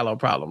Frank Gallo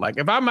problem. Like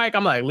if I'm Mike,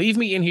 I'm like, leave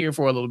me in here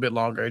for a little bit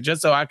longer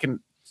just so I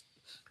can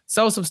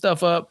sew some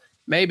stuff up.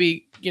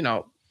 Maybe,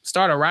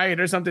 start a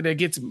riot or something that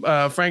gets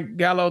Frank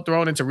Gallo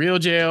thrown into real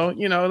jail.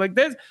 You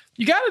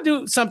got to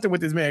do something with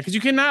this man because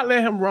you cannot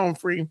let him roam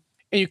free.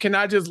 And you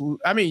cannot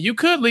you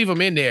could leave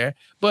him in there,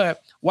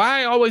 but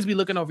why always be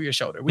looking over your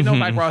shoulder? We know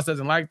Mike Ross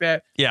doesn't like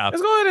that. Yeah.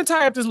 Let's go ahead and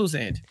tie up this loose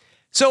end.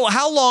 So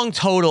how long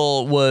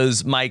total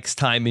was Mike's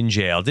time in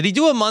jail? Did he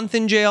do a month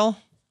in jail?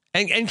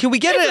 And can we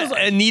get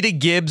Anita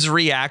Gibbs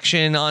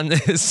reaction on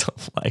this?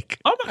 Like,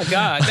 oh my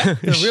God,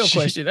 that's the real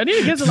question.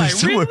 Anita Gibbs is like,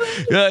 really?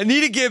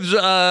 Anita Gibbs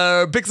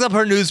picks up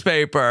her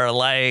newspaper,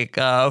 like,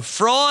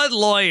 fraud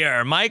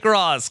lawyer Mike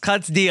Ross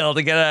cuts deal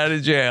to get out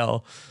of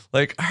jail.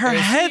 Like, her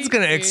head's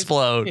gonna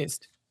explode.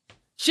 Pissed.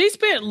 She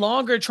spent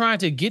longer trying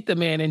to get the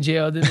man in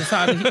jail than the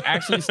time that he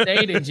actually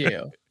stayed in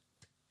jail.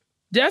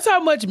 That's how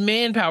much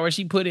manpower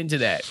she put into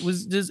that.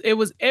 It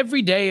was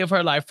every day of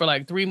her life for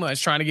like 3 months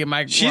trying to get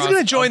Mike. She's going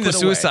to join the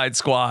Suicide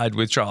Squad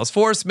with Charles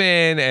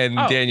Forsman and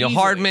Daniel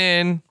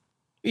Hardman.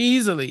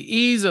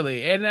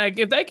 Easily. And like,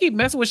 if they keep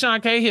messing with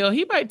Sean Cahill,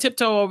 he might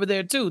tiptoe over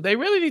there too. They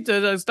really need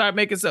to stop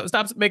making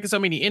so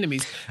many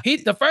enemies.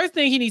 The first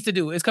thing he needs to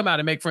do is come out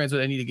and make friends with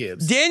Anita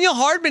Gibbs. Daniel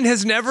Hardman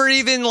has never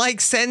even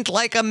like sent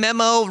like a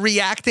memo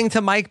reacting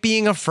to Mike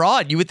being a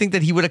fraud. You would think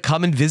that he would have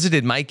come and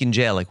visited Mike in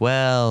jail. Like,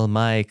 well,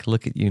 Mike,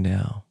 look at you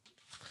now.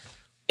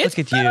 It's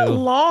look at been you. a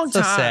long so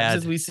time sad.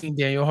 Since we've seen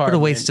Daniel Hardman.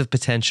 What a waste of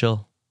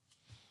potential.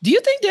 Do you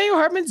think Daniel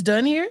Hardman's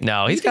done here?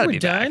 No, he's got to be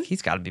back.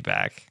 He's got to be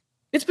back.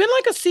 It's been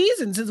like a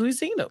season since we've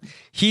seen him.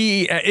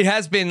 It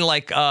has been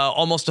like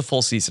almost a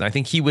full season. I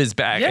think he was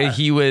back. Yeah.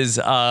 He was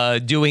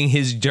doing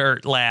his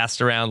dirt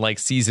last around like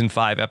season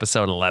 5,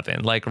 episode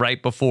 11, like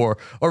right before,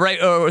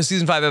 or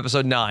season 5,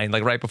 episode 9,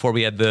 like right before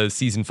we had the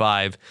season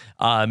 5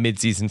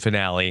 mid-season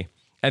finale.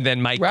 And then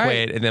Mike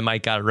quit, and then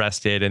Mike got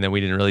arrested, and then we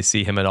didn't really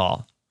see him at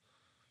all.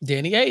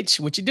 Danny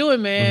H, what you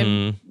doing, man?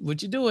 Mm-hmm.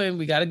 What you doing?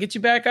 We got to get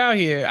you back out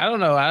here. I don't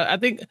know. I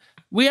think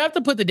we have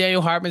to put the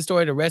Daniel Hardman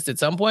story to rest at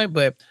some point,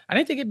 but I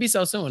didn't think it'd be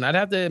so soon. I'd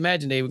have to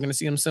imagine we're going to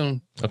see him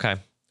soon. Okay.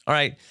 All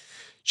right.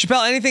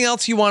 Chappelle, anything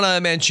else you want to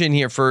mention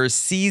here for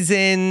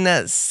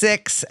season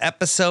 6,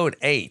 episode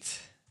 8?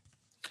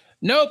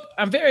 Nope.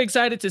 I'm very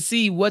excited to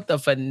see what the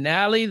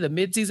finale, the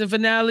mid-season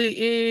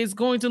finale, is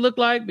going to look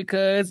like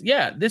because,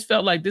 this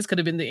felt like this could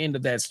have been the end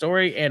of that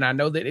story, and I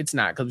know that it's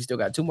not because we still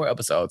got 2 more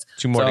episodes.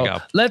 2 more to go.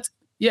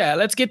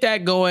 Let's get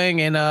that going,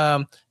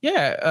 and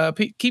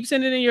keep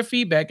sending in your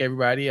feedback,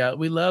 everybody.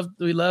 We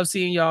love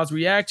seeing y'all's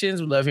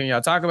reactions. We love hearing y'all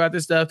talk about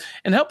this stuff,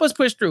 and help us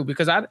push through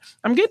because I'm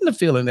getting the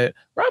feeling that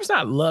Rob's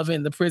not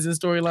loving the prison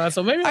storyline.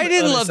 So maybe I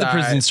didn't love the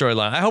prison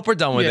storyline. I hope we're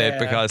done with it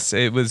because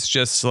it was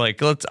just like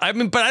but I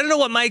don't know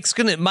what Mike,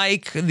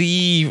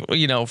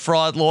 the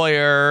fraud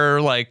lawyer,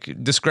 like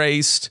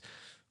disgraced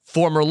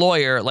former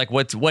lawyer, like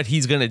what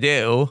he's gonna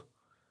do.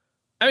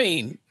 I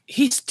mean,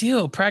 he's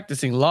still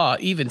practicing law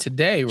even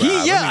today, Rob.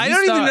 I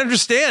don't even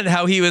understand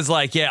how he was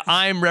like,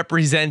 I'm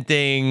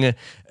representing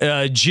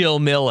Jill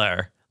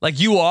Miller. Like,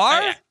 you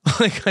are?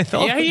 Like, I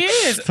thought. Yeah, he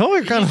is.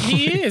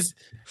 He is.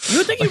 You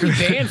would think he'd be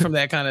banned from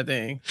that kind of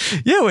thing.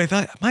 Yeah, we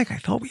thought, Mike, I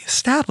thought we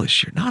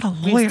established you're not a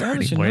lawyer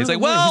anymore. He's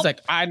like,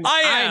 I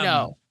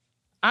know.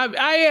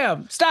 I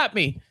am. Stop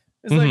me.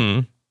 It's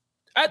like,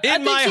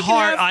 in my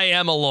heart, I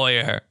am a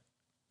lawyer.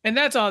 And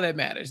that's all that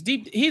matters.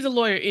 He's a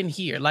lawyer in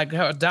here, like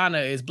how Donna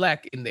is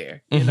black in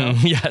there. You know?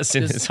 Yes,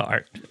 in his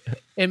heart.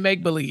 And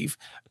make believe.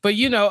 But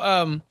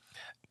I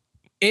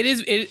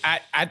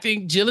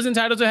think Jill is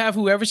entitled to have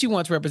whoever she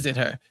wants represent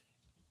her.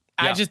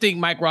 Yeah. I just think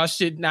Mike Ross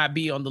should not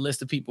be on the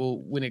list of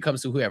people when it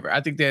comes to whoever.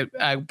 I think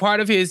that part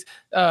of his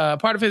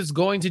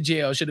going to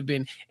jail should have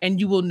been, and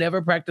you will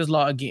never practice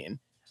law again.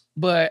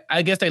 But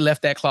I guess they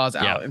left that clause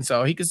out. And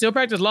so he can still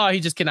practice law.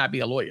 He just cannot be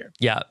a lawyer.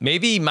 Yeah.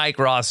 Maybe Mike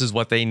Ross is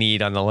what they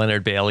need on the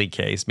Leonard Bailey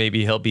case.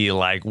 Maybe he'll be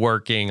like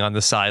working on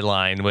the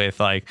sideline with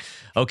like,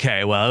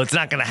 okay, well, it's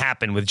not going to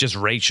happen with just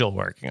Rachel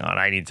working on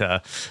it. I need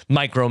to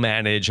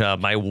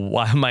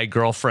micromanage my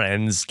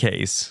girlfriend's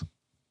case.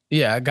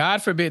 Yeah.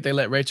 God forbid they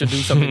let Rachel do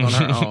something on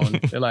her own.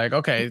 They're like,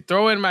 okay,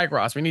 throw in Mike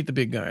Ross. We need the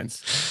big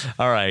guns.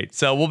 All right.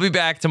 So we'll be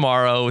back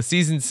tomorrow with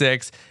season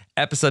 6,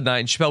 episode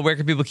 9. Chappelle, where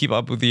can people keep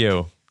up with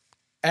you?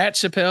 At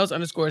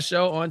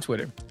Chappelle's_show on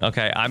Twitter.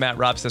 Okay, I'm at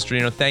Rob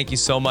Cesternino. Thank you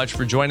so much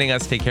for joining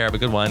us. Take care. Have a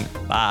good one.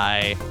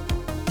 Bye.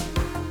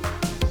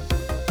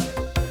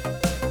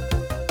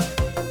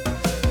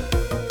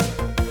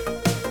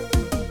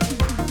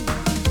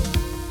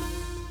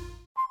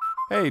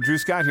 Hey, Drew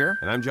Scott here,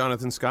 and I'm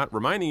Jonathan Scott,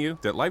 reminding you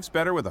that life's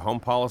better with a home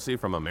policy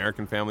from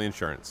American Family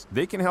Insurance.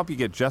 They can help you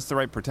get just the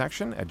right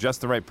protection at just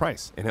the right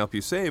price and help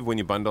you save when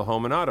you bundle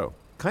home and auto.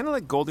 Kind of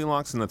like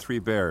Goldilocks and the Three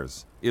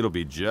Bears. It'll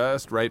be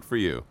just right for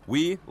you.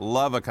 We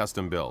love a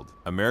custom build.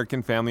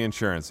 American Family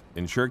Insurance.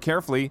 Insure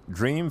carefully,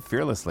 dream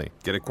fearlessly.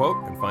 Get a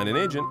quote and find an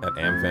agent at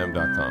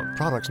amfam.com.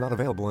 Products not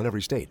available in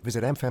every state.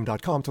 Visit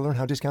amfam.com to learn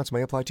how discounts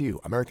may apply to you.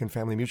 American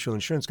Family Mutual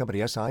Insurance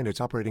Company, SI, and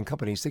its operating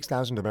company,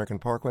 6000 American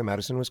Parkway,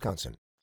 Madison, Wisconsin.